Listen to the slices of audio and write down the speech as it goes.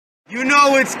You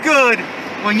know it's good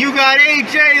when you got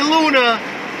AJ Luna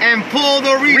and Paul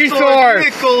the Resource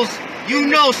Nichols. You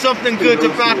know something good's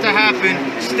about to happen.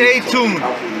 Stay tuned.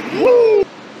 Woo!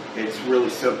 It's really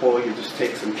simple. You just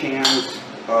take some cans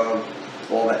of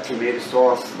all that tomato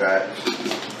sauce that,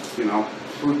 you know,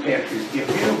 food pantries give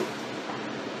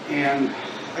you. And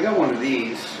I got one of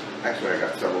these. Actually, I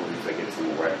got several of these. I get some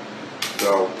away.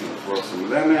 So, I'm going to throw some of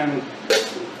them in.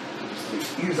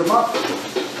 Just use them up.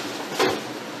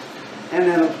 And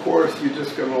then, of course, you're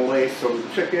just going to lay some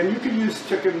chicken. You can use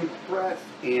chicken breast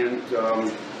and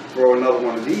throw another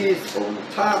one of these over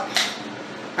the top.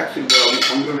 Actually,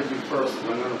 what I'm going to do first is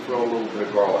I'm going to throw a little bit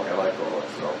of garlic. I like garlic,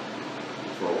 so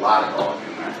throw a lot of garlic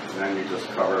in there. And then you just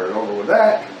cover it over with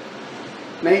that.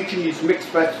 Now you can use mixed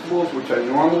vegetables, which I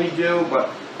normally do, but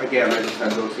again, I just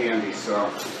have those handy. So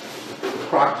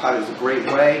crock pot is a great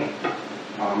way.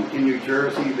 In New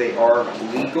Jersey, they are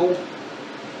legal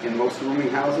in most rooming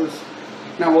houses.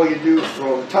 Now all you do is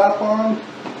throw the top on,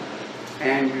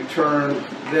 and you turn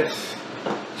this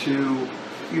to,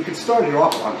 you can start it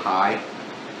off on high,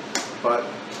 but,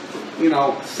 you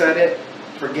know, set it,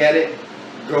 forget it,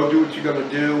 go do what you're going to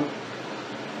do,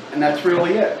 and that's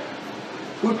really it.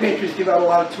 Food pantries give out a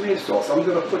lot of tomato sauce. I'm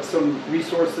going to put some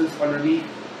resources underneath.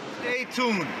 Stay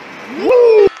tuned.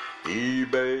 Woo!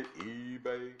 eBay,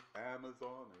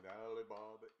 Amazon, and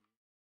Alibaba.